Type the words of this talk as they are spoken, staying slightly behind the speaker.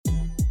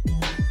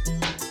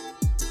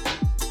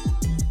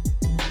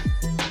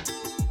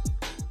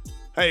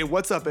Hey,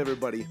 what's up,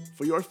 everybody?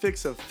 For your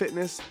fix of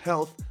fitness,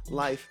 health,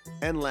 life,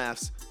 and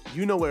laughs,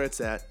 you know where it's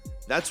at.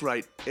 That's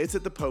right, it's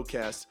at the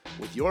podcast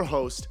with your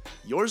host,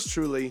 yours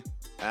truly,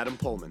 Adam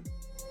Pullman.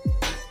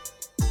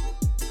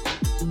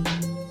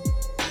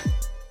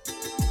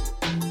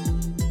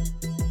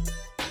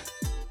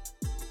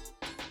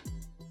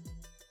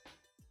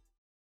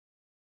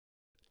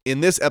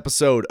 In this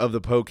episode of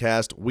the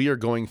podcast, we are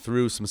going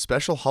through some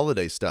special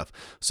holiday stuff.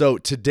 So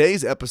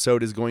today's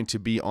episode is going to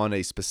be on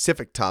a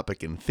specific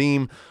topic and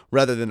theme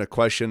rather than a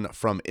question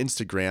from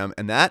Instagram.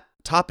 And that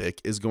topic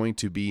is going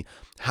to be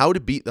how to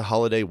beat the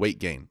holiday weight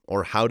gain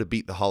or how to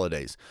beat the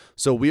holidays.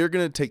 So we are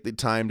going to take the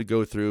time to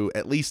go through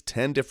at least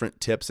 10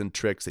 different tips and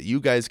tricks that you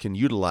guys can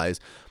utilize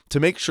to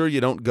make sure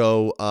you don't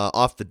go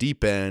off the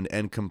deep end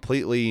and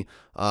completely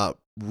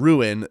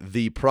ruin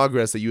the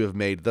progress that you have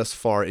made thus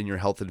far in your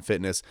health and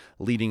fitness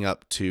leading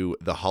up to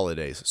the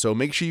holidays. So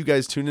make sure you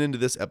guys tune into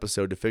this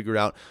episode to figure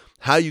out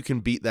how you can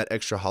beat that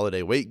extra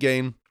holiday weight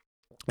gain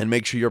and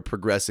make sure you're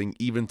progressing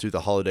even through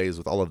the holidays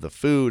with all of the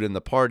food and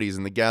the parties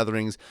and the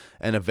gatherings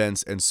and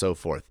events and so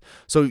forth.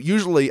 So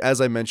usually,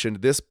 as I mentioned,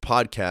 this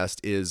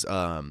podcast is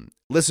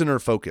listener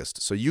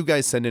focused. So you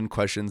guys send in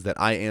questions that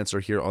I answer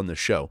here on the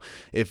show.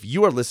 If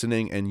you are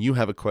listening and you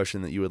have a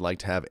question that you would like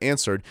to have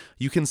answered,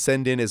 you can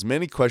send in as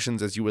many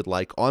questions as you would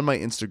like on my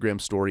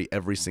Instagram story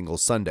every single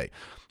Sunday.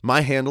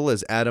 My handle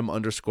is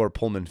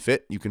Adam_PullmanFit.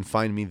 You can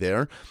find me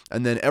there.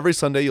 And then every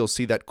Sunday, you'll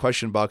see that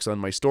question box on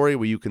my story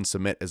where you can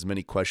submit as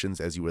many questions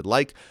as you would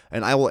like.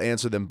 And I will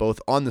answer them both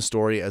on the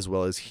story as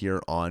well as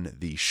here on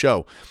the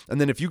show.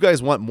 And then if you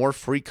guys want more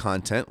free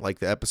content, like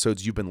the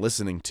episodes you've been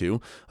listening to,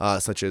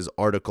 such as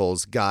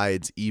articles,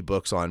 guides,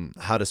 ebooks on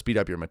how to speed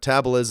up your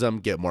metabolism,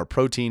 get more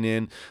protein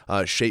in,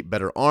 shape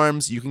better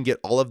arms, you can get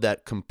all of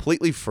that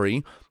completely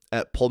free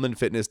at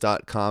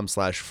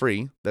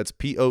pullmanfitness.com/free. That's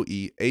POEHLMANN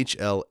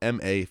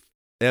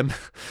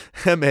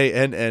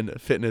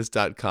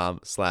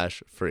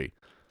fitness.com/free.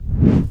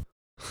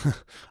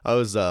 I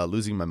was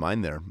losing my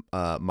mind there.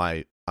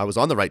 I was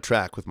on the right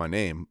track with my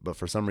name, but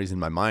for some reason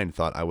my mind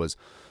thought I was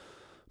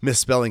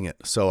misspelling it.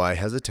 So I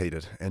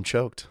hesitated and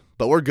choked.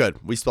 But we're good.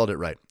 We spelled it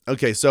right.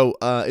 Okay, so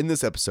in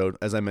this episode,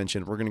 as I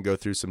mentioned, we're going to go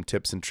through some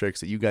tips and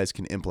tricks that you guys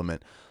can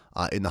implement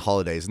in the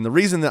holidays. And the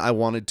reason that I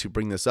wanted to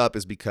bring this up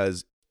is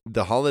because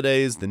the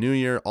holidays, the new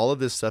year, all of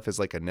this stuff is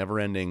like a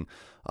never-ending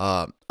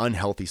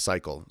unhealthy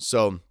cycle.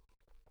 So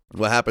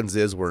what happens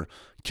is we're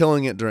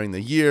killing it during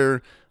the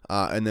year,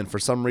 and then for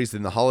some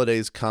reason the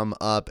holidays come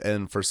up,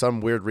 and for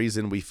some weird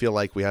reason we feel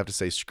like we have to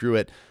say screw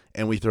it,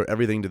 and we throw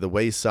everything to the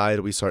wayside.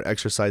 We start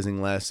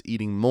exercising less,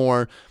 eating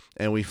more,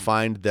 and we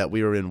find that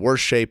we are in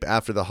worse shape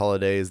after the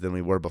holidays than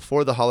we were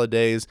before the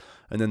holidays,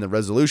 and then the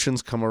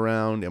resolutions come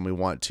around and we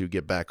want to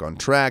get back on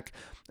track.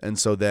 And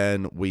so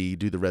then we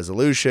do the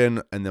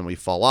resolution and then we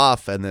fall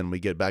off and then we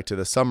get back to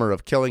the summer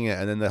of killing it.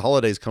 And then the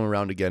holidays come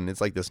around again.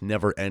 It's like this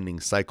never ending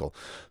cycle.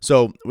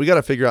 So we got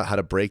to figure out how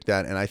to break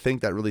that. And I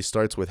think that really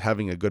starts with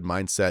having a good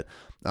mindset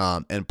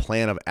and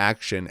plan of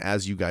action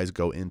as you guys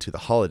go into the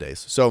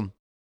holidays. So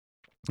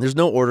there's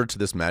no order to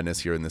this madness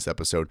here in this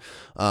episode.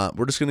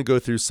 We're just going to go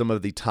through some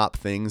of the top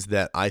things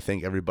that I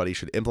think everybody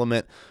should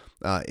implement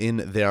in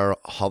their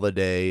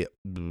holiday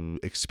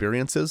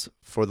experiences,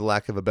 for the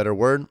lack of a better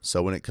word.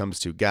 So when it comes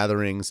to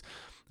gatherings,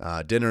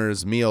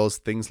 dinners, meals,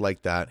 things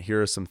like that,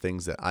 here are some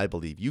things that I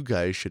believe you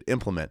guys should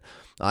implement.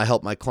 I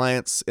help my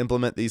clients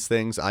implement these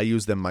things. I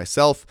use them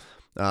myself.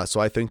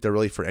 So I think they're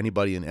really for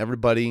anybody and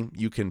everybody.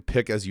 You can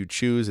pick as you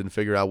choose and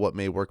figure out what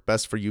may work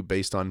best for you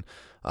based on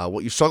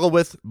what you struggle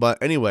with.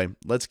 But anyway,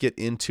 let's get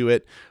into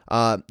it.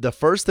 The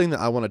first thing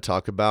that I want to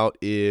talk about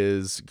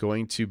is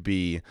going to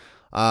be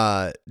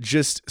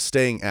just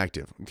staying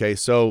active. Okay.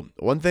 So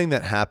one thing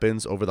that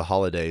happens over the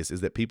holidays is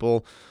that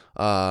people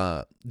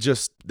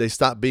they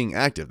stop being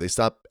active. They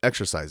stop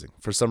exercising.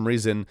 For some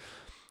reason,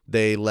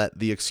 they let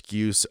the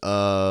excuse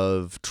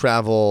of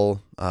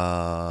travel,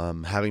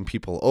 having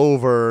people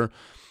over,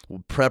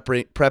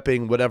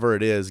 prepping, whatever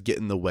it is, get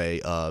in the way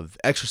of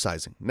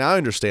exercising. Now I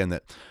understand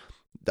that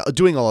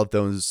doing all of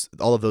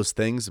those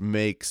things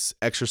makes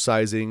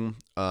exercising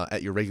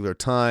at your regular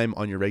time,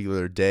 on your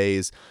regular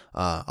days,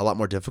 a lot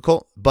more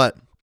difficult, but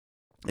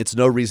it's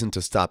no reason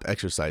to stop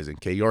exercising.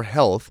 Okay, your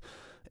health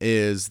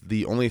is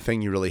the only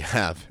thing you really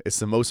have. It's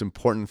the most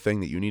important thing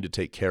that you need to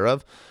take care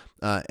of.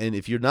 And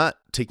if you're not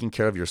taking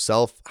care of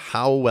yourself,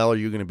 how well are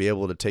you going to be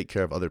able to take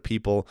care of other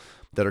people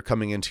that are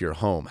coming into your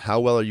home? How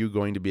well are you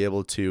going to be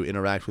able to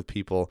interact with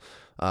people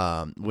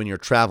when you're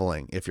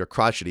traveling, if you're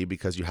crotchety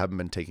because you haven't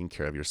been taking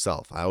care of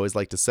yourself? I always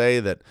like to say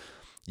that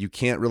you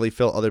can't really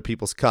fill other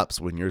people's cups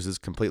when yours is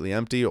completely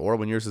empty or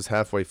when yours is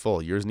halfway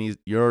full.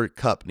 Your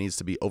cup needs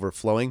to be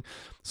overflowing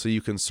so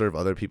you can serve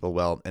other people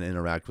well and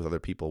interact with other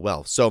people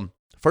well. So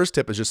first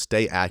tip is just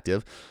stay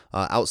active.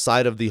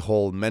 Outside of the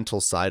whole mental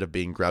side of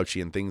being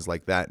grouchy and things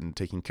like that and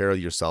taking care of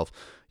yourself,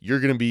 you're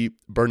going to be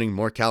burning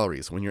more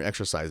calories when you're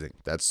exercising.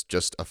 That's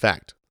just a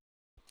fact.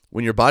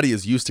 When your body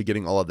is used to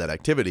getting all of that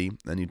activity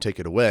and you take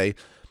it away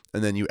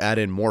and then you add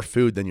in more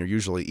food than you're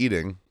usually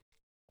eating,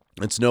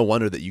 it's no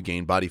wonder that you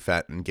gain body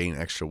fat and gain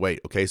extra weight.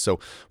 Okay, so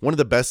one of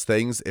the best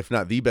things, if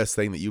not the best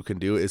thing that you can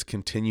do, is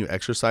continue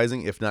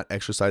exercising, if not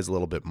exercise a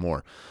little bit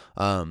more.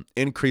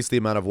 Increase the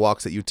amount of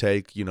walks that you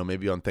take.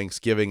 Maybe on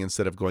Thanksgiving,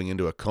 instead of going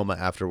into a coma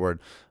afterward,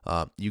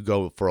 you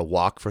go for a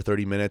walk for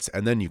 30 minutes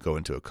and then you go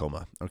into a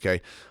coma.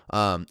 Okay,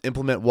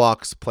 implement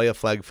walks, play a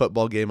flag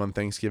football game on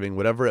Thanksgiving,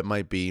 whatever it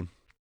might be.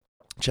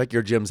 Check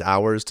your gym's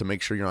hours to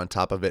make sure you're on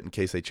top of it in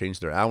case they change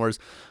their hours.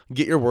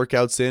 Get your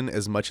workouts in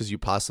as much as you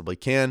possibly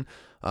can.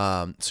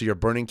 So you're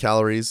burning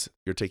calories,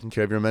 you're taking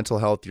care of your mental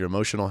health, your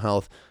emotional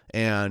health,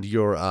 and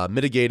you're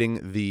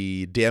mitigating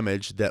the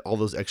damage that all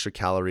those extra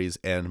calories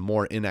and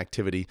more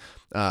inactivity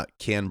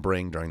can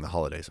bring during the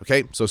holidays.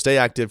 Okay, so stay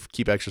active,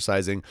 keep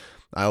exercising.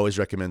 I always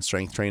recommend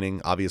strength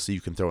training. Obviously,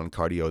 you can throw in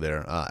cardio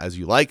there as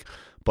you like,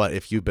 but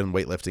if you've been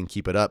weightlifting,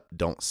 keep it up.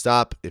 Don't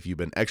stop. If you've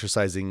been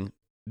exercising,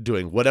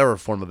 doing whatever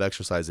form of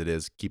exercise it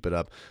is, keep it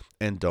up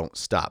and don't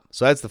stop.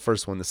 So that's the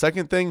first one. The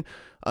second thing,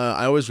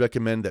 I always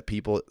recommend that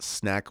people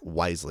snack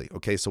wisely.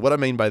 Okay, so what I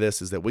mean by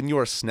this is that when you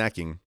are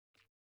snacking,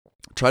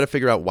 try to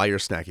figure out why you're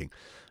snacking.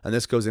 And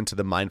this goes into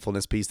the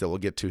mindfulness piece that we'll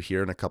get to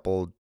here in a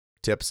couple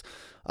tips.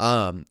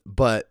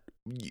 But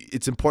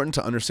it's important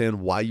to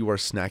understand why you are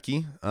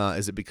snacky.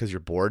 Is it because you're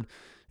bored?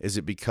 Is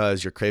it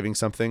because you're craving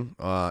something?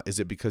 Is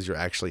it because you're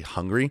actually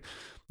hungry?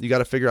 You got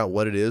to figure out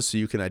what it is so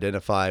you can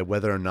identify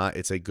whether or not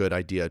it's a good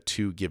idea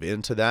to give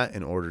into that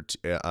in order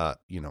to,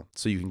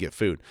 so you can get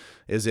food.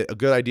 Is it a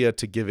good idea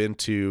to give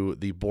into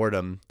the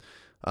boredom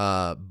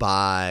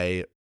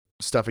by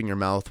stuffing your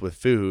mouth with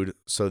food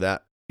so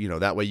that,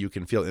 that way you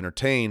can feel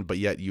entertained, but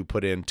yet you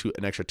put in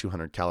an extra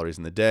 200 calories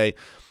in the day,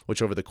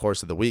 which over the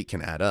course of the week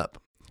can add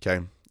up.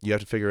 Okay. You have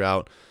to figure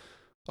out,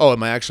 oh,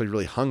 am I actually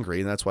really hungry?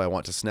 And that's why I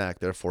want to snack.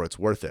 Therefore, it's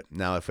worth it.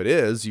 Now, if it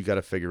is, you got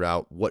to figure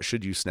out what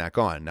should you snack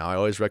on. Now, I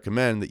always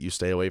recommend that you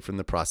stay away from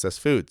the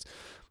processed foods.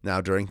 Now,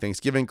 during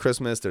Thanksgiving,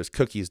 Christmas, there's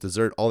cookies,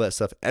 dessert, all that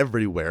stuff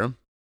everywhere.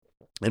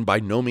 And by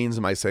no means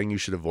am I saying you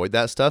should avoid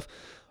that stuff.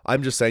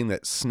 I'm just saying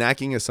that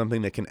snacking is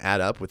something that can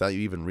add up without you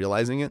even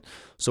realizing it.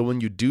 So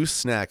when you do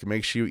snack,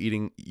 make sure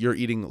you're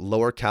eating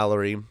lower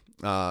calorie,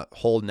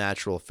 whole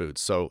natural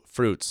foods. So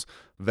fruits,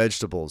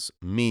 vegetables,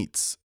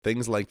 meats,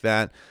 things like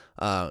that.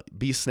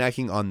 Be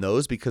snacking on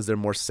those because they're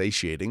more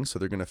satiating. So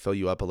they're going to fill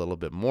you up a little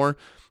bit more.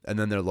 And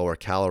then they're lower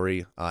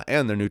calorie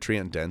and they're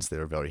nutrient dense.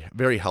 They're very,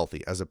 very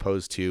healthy, as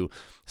opposed to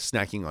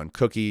snacking on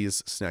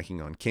cookies,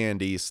 snacking on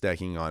candy,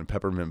 snacking on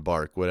peppermint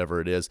bark,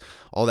 whatever it is.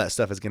 All that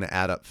stuff is going to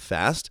add up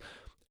fast.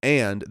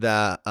 And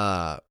that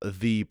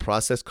the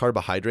processed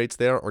carbohydrates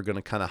there are going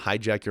to kind of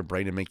hijack your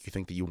brain and make you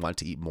think that you want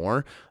to eat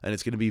more. And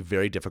it's going to be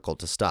very difficult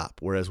to stop.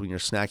 Whereas when you're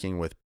snacking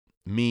with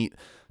meat,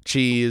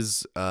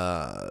 cheese,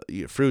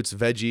 fruits,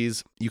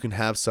 veggies, you can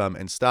have some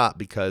and stop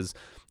because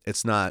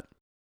it's not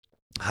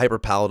hyper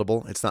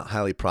palatable. It's not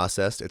highly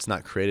processed. It's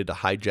not created to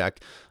hijack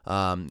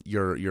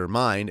your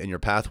mind and your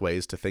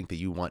pathways to think that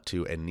you want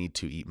to and need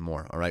to eat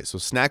more. All right. So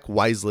snack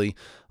wisely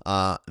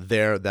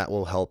there. That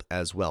will help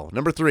as well.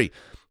 Number 3,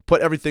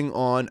 put everything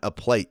on a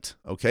plate.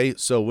 Okay.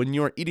 So when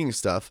you're eating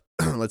stuff,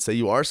 let's say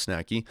you are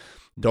snacky,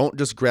 don't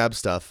just grab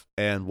stuff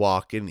and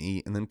walk and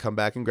eat and then come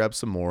back and grab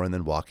some more and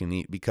then walk and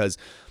eat, because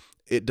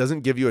it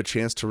doesn't give you a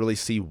chance to really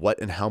see what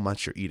and how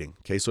much you're eating.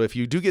 Okay, so if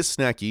you do get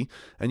snacky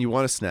and you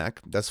want a snack,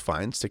 that's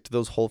fine. Stick to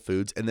those whole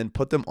foods and then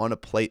put them on a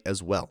plate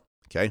as well.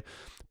 Okay,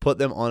 put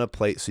them on a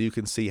plate so you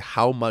can see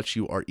how much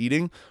you are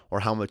eating or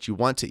how much you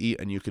want to eat,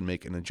 and you can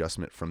make an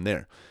adjustment from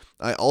there.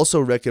 I also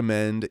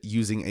recommend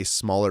using a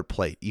smaller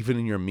plate, even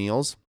in your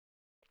meals.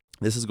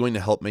 This is going to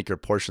help make your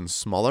portions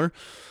smaller.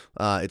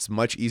 It's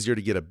much easier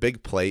to get a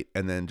big plate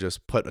and then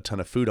just put a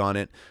ton of food on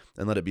it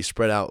and let it be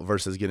spread out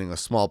versus getting a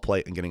small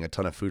plate and getting a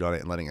ton of food on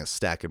it and letting it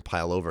stack and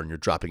pile over and you're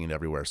dropping it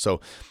everywhere.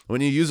 So when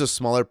you use a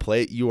smaller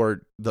plate,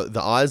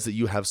 the odds that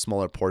you have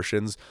smaller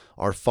portions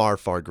are far,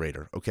 far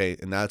greater. Okay,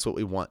 and that's what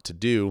we want to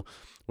do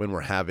when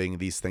we're having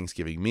these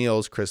Thanksgiving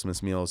meals,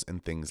 Christmas meals,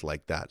 and things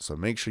like that. So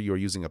make sure you're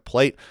using a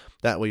plate.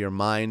 That way your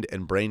mind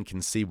and brain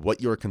can see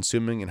what you're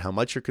consuming and how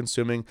much you're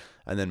consuming,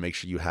 and then make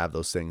sure you have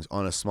those things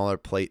on a smaller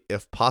plate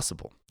if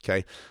possible.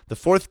 Okay. The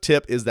 4th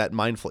tip is that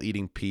mindful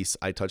eating piece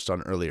I touched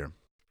on earlier.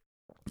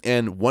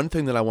 And one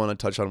thing that I want to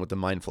touch on with the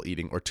mindful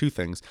eating, or 2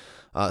 things,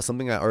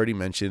 something I already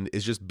mentioned,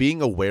 is just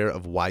being aware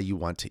of why you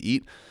want to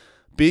eat.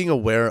 Being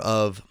aware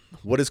of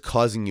what is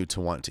causing you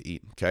to want to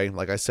eat. Okay.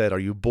 Like I said, are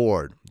you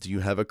bored? Do you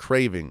have a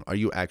craving? Are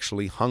you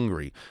actually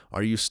hungry?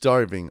 Are you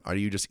starving? Are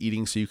you just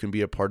eating so you can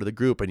be a part of the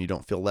group and you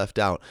don't feel left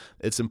out?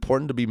 It's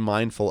important to be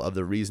mindful of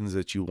the reasons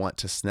that you want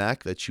to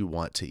snack, that you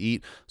want to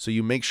eat. So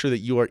you make sure that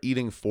you are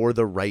eating for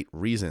the right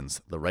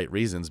reasons. The right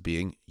reasons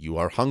being you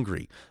are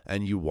hungry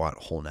and you want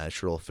whole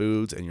natural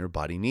foods and your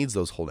body needs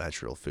those whole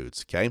natural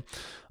foods. Okay.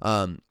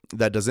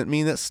 That doesn't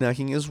mean that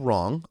snacking is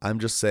wrong. I'm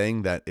just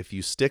saying that if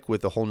you stick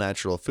with the whole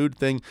natural food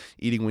thing,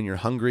 eating when you're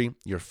hungry,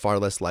 you're far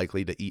less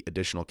likely to eat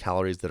additional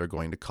calories that are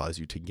going to cause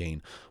you to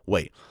gain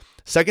weight.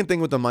 Second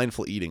thing with the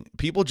mindful eating,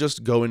 people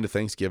just go into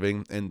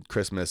Thanksgiving and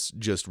Christmas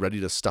just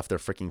ready to stuff their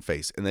freaking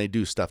face, and they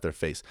do stuff their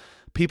face.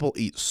 People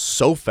eat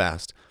so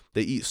fast,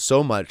 they eat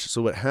so much.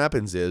 So what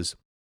happens is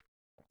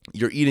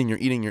you're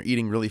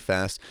eating really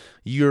fast.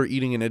 You're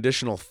eating an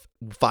additional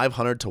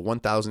 500 to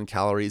 1,000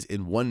 calories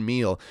in one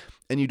meal,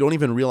 and you don't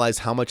even realize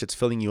how much it's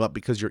filling you up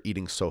because you're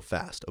eating so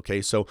fast.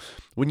 Okay, so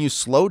when you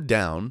slow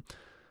down,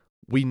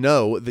 we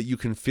know that you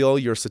can feel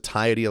your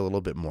satiety a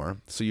little bit more.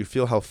 So you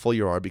feel how full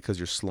you are because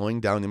you're slowing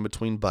down in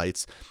between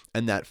bites,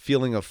 and that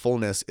feeling of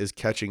fullness is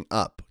catching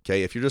up.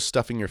 Okay, if you're just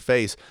stuffing your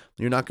face,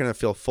 you're not going to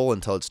feel full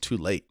until it's too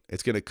late.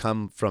 It's going to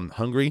come from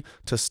hungry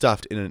to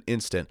stuffed in an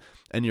instant,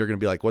 and you're going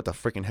to be like, what the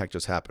freaking heck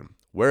just happened?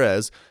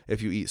 Whereas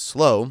if you eat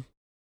slow,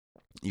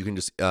 you can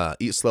just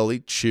eat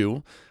slowly,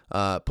 chew,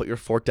 put your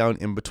fork down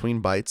in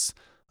between bites,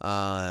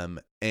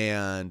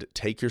 and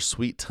take your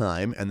sweet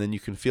time, and then you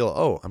can feel,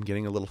 oh, I'm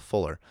getting a little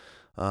fuller.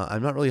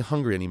 I'm not really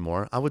hungry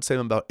anymore. I would say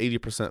I'm about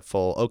 80%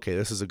 full. Okay,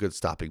 this is a good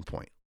stopping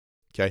point.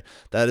 Okay,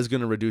 that is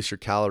going to reduce your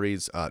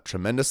calories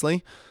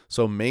tremendously.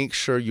 So make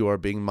sure you are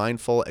being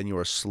mindful and you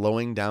are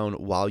slowing down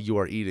while you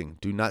are eating.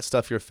 Do not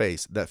stuff your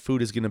face. That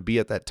food is going to be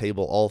at that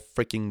table all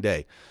freaking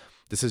day.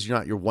 This is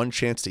not your one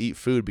chance to eat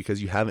food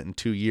because you haven't in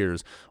 2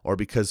 years, or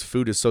because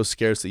food is so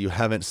scarce that you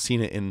haven't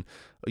seen it in,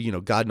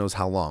 God knows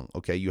how long.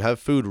 Okay, you have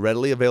food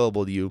readily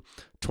available to you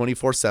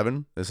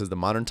 24/7. This is the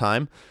modern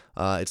time.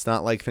 It's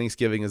not like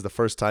Thanksgiving is the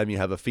first time you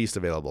have a feast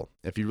available.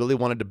 If you really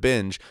wanted to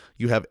binge,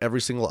 you have every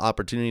single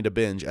opportunity to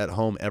binge at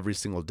home every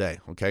single day.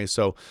 Okay,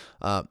 so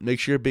make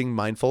sure you're being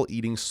mindful,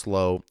 eating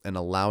slow, and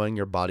allowing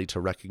your body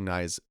to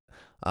recognize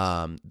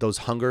those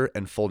hunger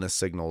and fullness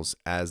signals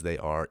as they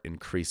are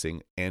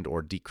increasing and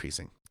or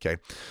decreasing.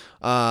 Okay.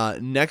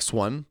 Next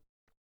one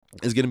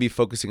is going to be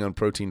focusing on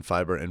protein,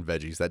 fiber, and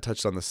veggies. That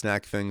touched on the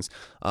snack things.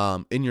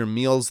 In your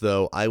meals,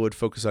 though, I would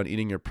focus on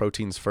eating your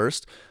proteins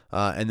first,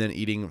 and then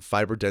eating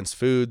fiber-dense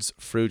foods,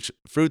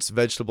 fruits,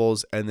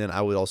 vegetables, and then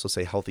I would also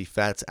say healthy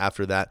fats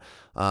after that,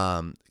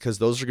 because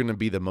those are going to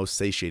be the most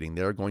satiating.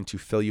 They're going to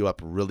fill you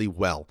up really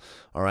well.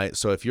 All right.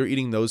 So if you're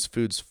eating those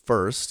foods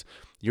first,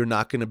 you're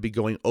not going to be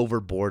going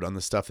overboard on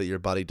the stuff that your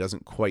body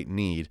doesn't quite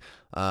need.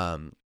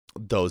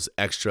 Those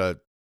extra,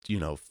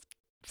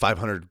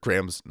 500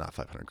 grams, not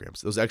 500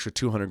 grams, those extra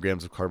 200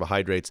 grams of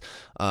carbohydrates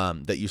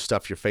that you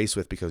stuff your face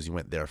with because you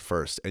went there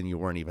first and you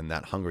weren't even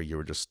that hungry. You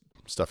were just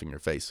stuffing your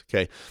face.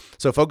 Okay.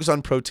 So focus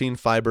on protein,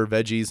 fiber,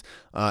 veggies,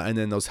 and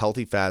then those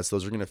healthy fats.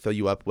 Those are going to fill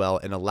you up well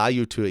and allow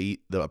you to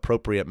eat the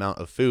appropriate amount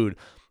of food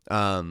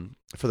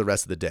for the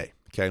rest of the day.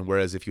 Okay.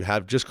 Whereas if you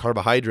have just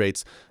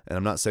carbohydrates, and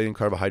I'm not saying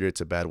carbohydrates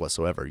are bad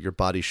whatsoever, your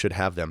body should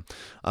have them.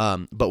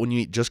 But when you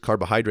eat just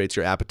carbohydrates,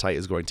 your appetite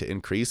is going to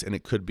increase, and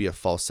it could be a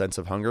false sense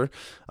of hunger.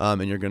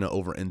 And you're going to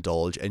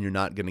overindulge, and you're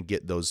not going to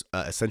get those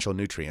essential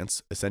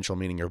nutrients, essential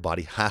meaning your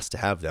body has to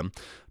have them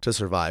to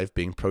survive,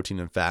 being protein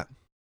and fat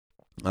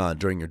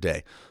during your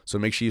day. So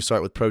make sure you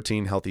start with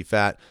protein, healthy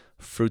fat,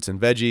 fruits and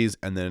veggies,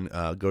 and then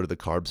go to the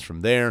carbs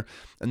from there.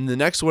 And the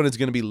next one is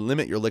going to be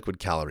limit your liquid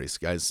calories,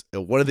 guys.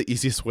 One of the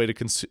easiest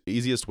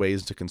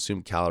ways to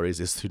consume calories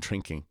is through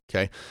drinking.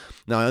 Okay.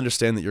 Now I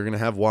understand that you're going to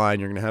have wine,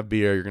 you're going to have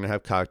beer, you're going to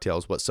have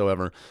cocktails,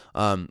 whatsoever.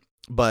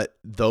 But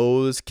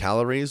those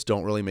calories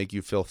don't really make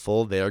you feel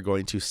full. They are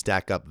going to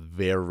stack up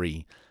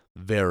very,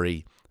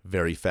 very,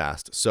 very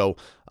fast. So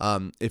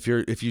if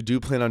you do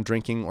plan on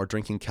drinking or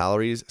drinking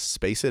calories,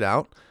 space it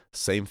out.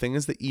 Same thing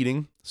as the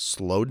eating.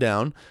 Slow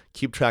down.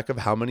 Keep track of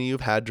how many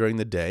you've had during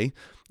the day,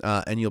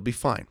 and you'll be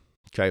fine.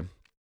 Okay.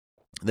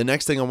 The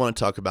next thing I want to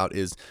talk about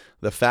is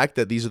the fact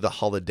that these are the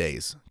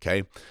holidays.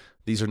 Okay.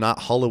 These are not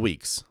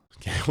holiweeks.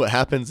 Okay. What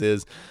happens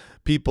is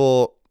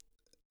people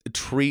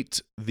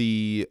treat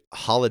the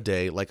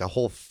holiday like a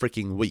whole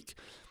freaking week.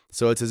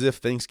 So it's as if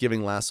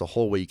Thanksgiving lasts a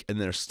whole week and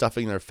they're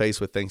stuffing their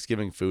face with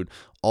Thanksgiving food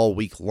all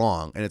week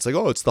long. And it's like,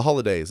 oh, it's the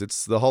holidays.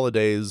 It's the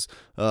holidays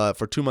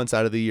for 2 months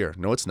out of the year.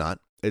 No, it's not.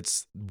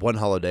 It's one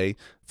holiday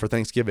for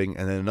Thanksgiving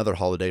and then another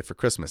holiday for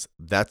Christmas.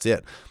 That's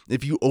it.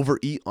 If you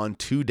overeat on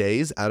 2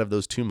 days out of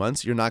those 2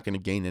 months, you're not going to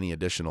gain any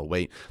additional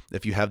weight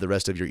if you have the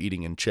rest of your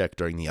eating in check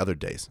during the other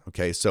days.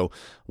 Okay, so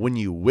when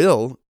you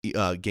will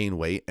gain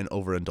weight and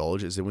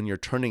overindulge is when you're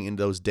turning in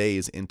those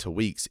days into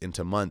weeks,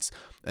 into months,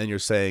 and you're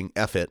saying,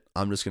 F it,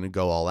 I'm just going to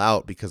go all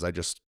out because I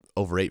just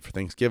overate for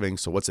Thanksgiving.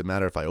 So what's it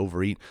matter if I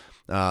overeat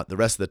the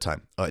rest of the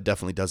time? It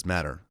definitely does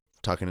matter.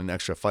 Talking an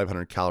extra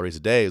 500 calories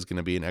a day is going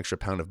to be an extra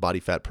pound of body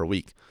fat per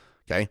week.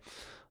 Okay.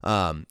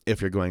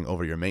 If you're going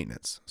over your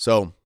maintenance.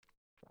 So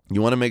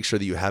you want to make sure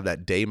that you have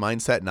that day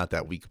mindset, not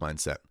that week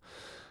mindset.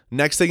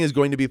 Next thing is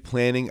going to be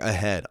planning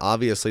ahead.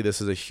 Obviously, this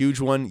is a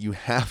huge one. You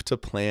have to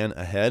plan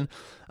ahead.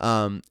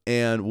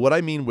 And what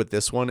I mean with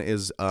this one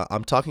is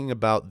I'm talking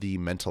about the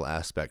mental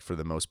aspect for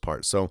the most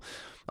part. So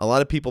a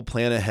lot of people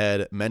plan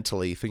ahead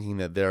mentally thinking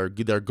that they're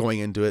going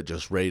into it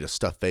just ready to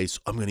stuff face.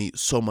 I'm going to eat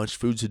so much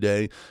food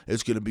today.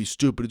 It's going to be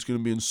stupid. It's going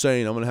to be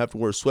insane. I'm going to have to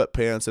wear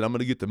sweatpants and I'm going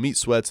to get the meat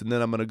sweats and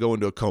then I'm going to go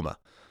into a coma.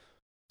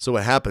 So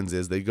what happens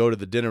is they go to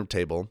the dinner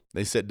table,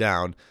 they sit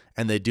down,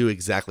 and they do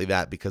exactly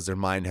that because their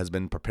mind has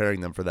been preparing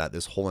them for that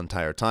this whole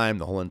entire time,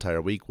 the whole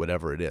entire week,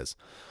 whatever it is.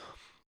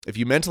 If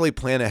you mentally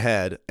plan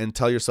ahead and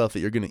tell yourself that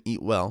you're going to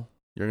eat well,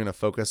 You're going to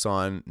focus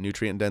on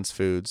nutrient-dense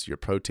foods, your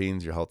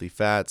proteins, your healthy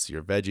fats,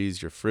 your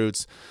veggies, your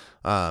fruits,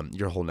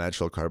 your whole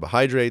natural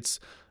carbohydrates.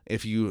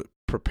 If you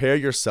prepare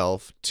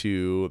yourself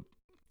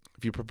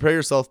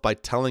by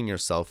telling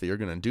yourself that you're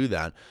going to do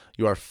that,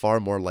 you are far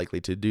more likely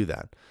to do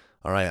that.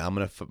 All right,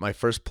 my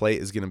first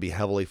plate is going to be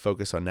heavily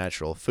focused on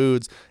natural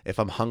foods. If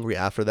I'm hungry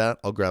after that,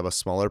 I'll grab a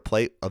smaller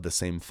plate of the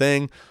same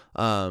thing.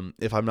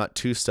 If I'm not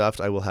too stuffed,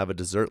 I will have a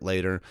dessert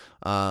later,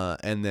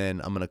 and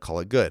then I'm going to call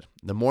it good.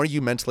 The more you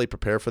mentally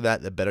prepare for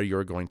that, the better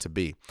you're going to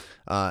be.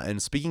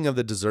 And speaking of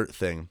the dessert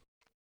thing,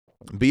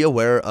 be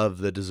aware of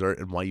the dessert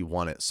and why you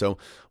want it. So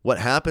what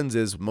happens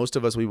is most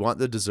of us, we want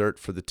the dessert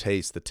for the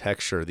taste, the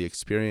texture, the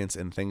experience,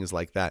 and things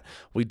like that.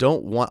 We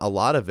don't want a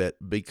lot of it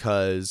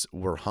because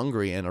we're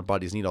hungry and our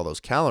bodies need all those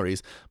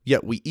calories,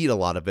 yet we eat a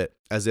lot of it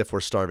as if we're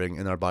starving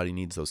and our body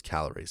needs those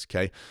calories,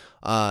 okay?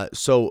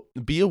 So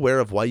be aware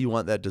of why you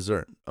want that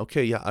dessert.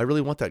 Okay, yeah, I really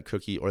want that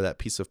cookie or that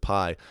piece of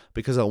pie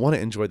because I want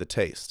to enjoy the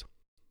taste.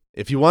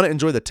 If you want to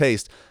enjoy the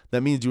taste,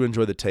 that means you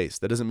enjoy the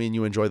taste. That doesn't mean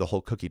you enjoy the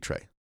whole cookie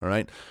tray, all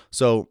right?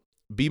 So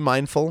be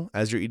mindful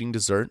as you're eating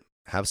dessert.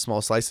 Have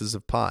small slices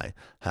of pie.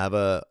 Have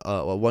a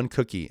one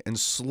cookie and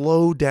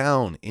slow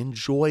down.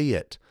 Enjoy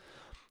it.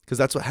 Because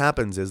that's what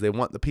happens is they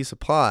want the piece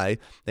of pie.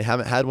 They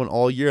haven't had one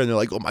all year and they're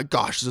like, oh my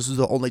gosh, this is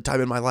the only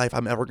time in my life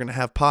I'm ever going to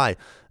have pie.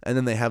 And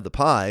then they have the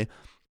pie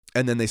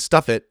and then they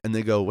stuff it and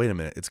they go, wait a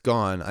minute, it's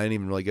gone. I didn't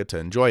even really get to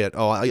enjoy it.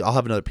 Oh, I'll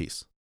have another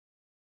piece.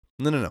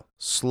 No.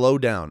 Slow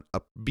down.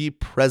 Be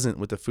present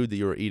with the food that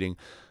you're eating.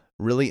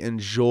 Really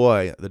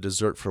enjoy the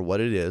dessert for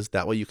what it is.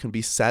 That way you can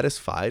be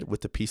satisfied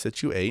with the piece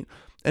that you ate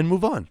and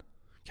move on.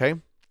 Okay?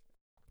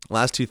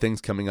 Last two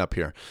things coming up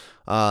here.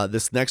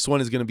 This next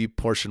one is going to be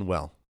portion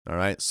well. All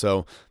right?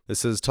 So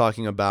this is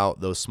talking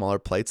about those smaller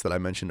plates that I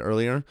mentioned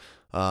earlier.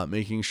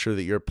 Making sure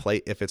that your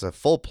plate, if it's a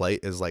full plate,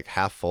 is like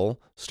half full.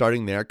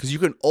 Starting there. Because you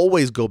can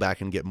always go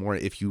back and get more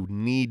if you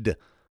need.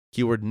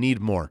 Keyword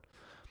need more.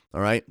 All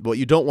right? What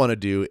you don't want to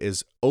do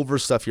is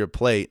overstuff your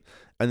plate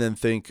and then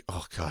think,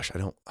 oh gosh,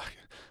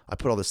 I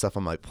put all this stuff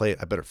on my plate.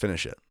 I better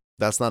finish it.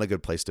 That's not a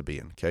good place to be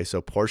in. Okay.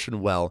 So portion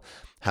well,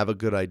 have a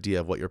good idea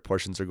of what your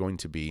portions are going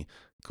to be,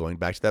 going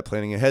back to that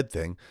planning ahead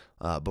thing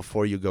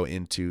before you go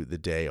into the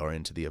day or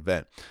into the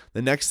event.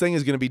 The next thing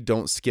is going to be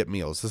don't skip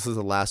meals. This is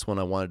the last one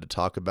I wanted to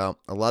talk about.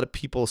 A lot of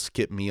people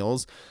skip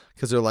meals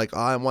because they're like, oh,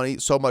 I want to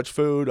eat so much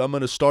food. I'm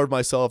going to starve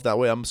myself that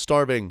way. I'm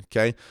starving.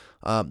 Okay.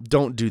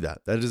 Don't do that.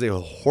 That is a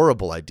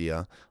horrible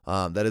idea.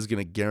 That is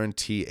going to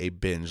guarantee a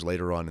binge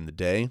later on in the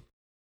day.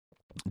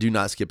 Do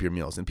not skip your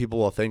meals. And people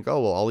will think,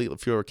 oh, well, I'll eat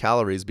fewer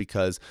calories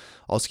because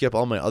I'll skip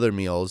all my other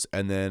meals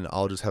and then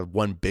I'll just have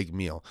one big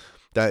meal.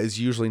 That is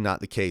usually not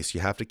the case. You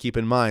have to keep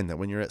in mind that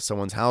when you're at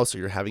someone's house or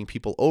you're having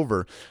people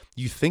over,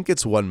 you think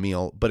it's one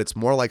meal, but it's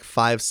more like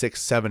 5,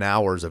 6, 7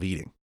 hours of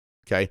eating.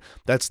 Okay.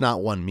 That's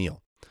not one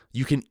meal.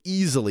 You can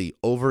easily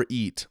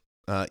overeat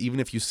even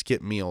if you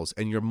skip meals,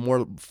 and you're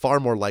far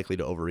more likely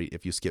to overeat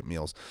if you skip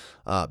meals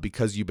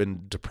because you've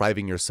been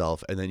depriving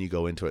yourself and then you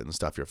go into it and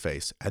stuff your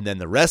face. And then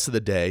the rest of the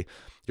day,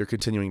 you're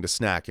continuing to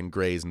snack and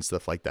graze and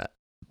stuff like that.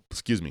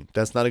 Excuse me.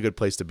 That's not a good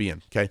place to be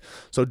in. Okay.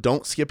 So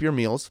don't skip your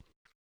meals.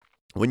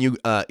 When you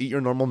eat your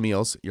normal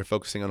meals, you're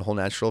focusing on whole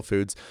natural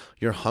foods,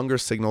 your hunger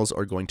signals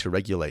are going to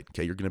regulate.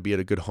 Okay. You're going to be at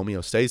a good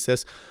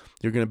homeostasis.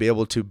 You're going to be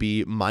able to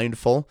be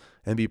mindful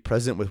and be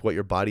present with what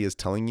your body is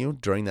telling you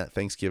during that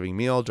Thanksgiving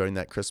meal, during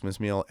that Christmas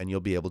meal, and you'll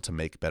be able to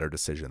make better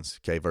decisions,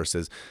 okay,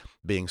 versus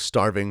being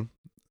starving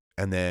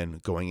and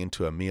then going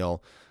into a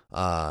meal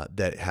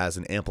that has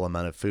an ample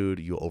amount of food.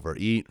 You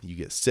overeat, you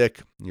get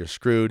sick, you're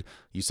screwed,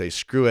 you say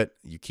screw it,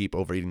 you keep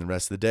overeating the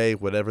rest of the day,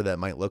 whatever that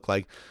might look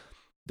like.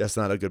 That's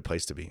not a good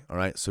place to be. All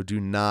right. So do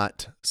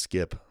not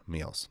skip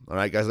meals. All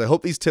right, guys. I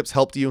hope these tips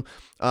helped you.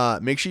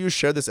 Make sure you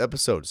share this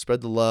episode. Spread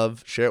the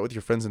love. Share it with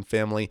your friends and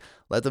family.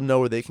 Let them know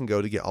where they can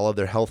go to get all of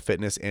their health,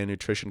 fitness, and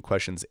nutrition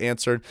questions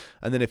answered.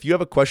 And then if you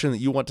have a question that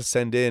you want to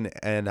send in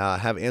and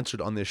have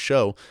answered on this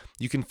show,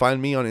 you can find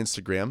me on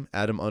Instagram,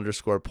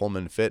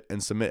 Adam_PullmanFit,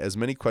 and submit as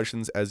many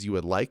questions as you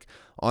would like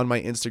on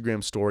my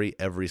Instagram story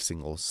every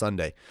single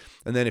Sunday.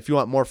 And then if you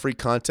want more free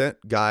content,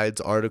 guides,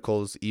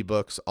 articles,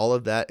 ebooks, all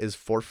of that is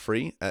for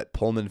free at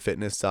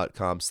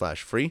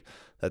PullmanFitness.com/free.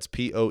 That's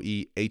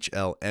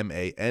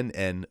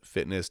POEHLMANN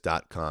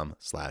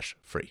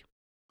fitness.com/free.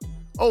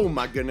 Oh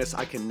my goodness,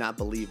 I cannot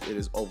believe it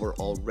is over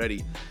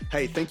already.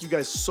 Hey, thank you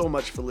guys so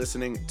much for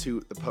listening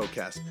to the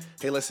podcast.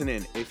 Hey, listen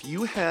in. If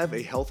you have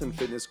a health and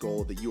fitness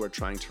goal that you are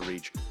trying to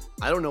reach,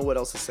 I don't know what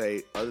else to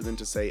say other than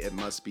to say it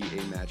must be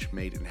a match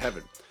made in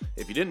heaven.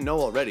 If you didn't know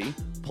already,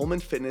 Pullman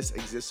Fitness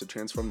exists to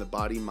transform the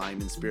body,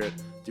 mind, and spirit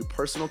through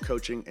personal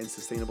coaching and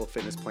sustainable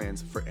fitness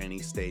plans for any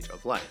stage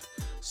of life.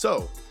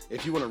 So,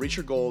 if you want to reach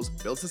your goals,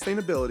 build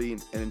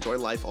sustainability, and enjoy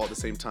life all at the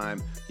same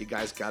time, you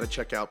guys got to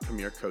check out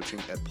Premier Coaching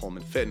at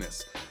Pullman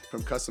Fitness.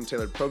 From custom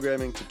tailored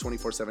programming to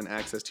 24/7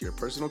 access to your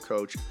personal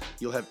coach,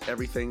 you'll have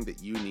everything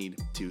that you need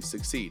to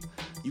succeed.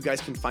 You guys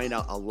can find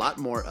out a lot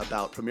more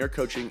about Premier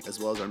Coaching as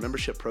well as our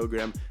membership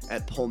program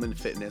at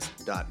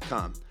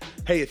PullmanFitness.com.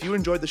 Hey, if you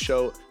enjoyed the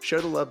show, share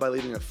the love by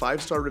leaving a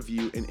 5-star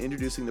review and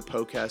introducing the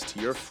podcast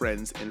to your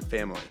friends and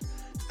family.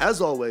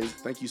 As always,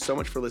 thank you so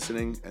much for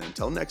listening, and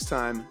until next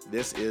time,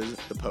 this is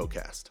the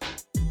Podcast.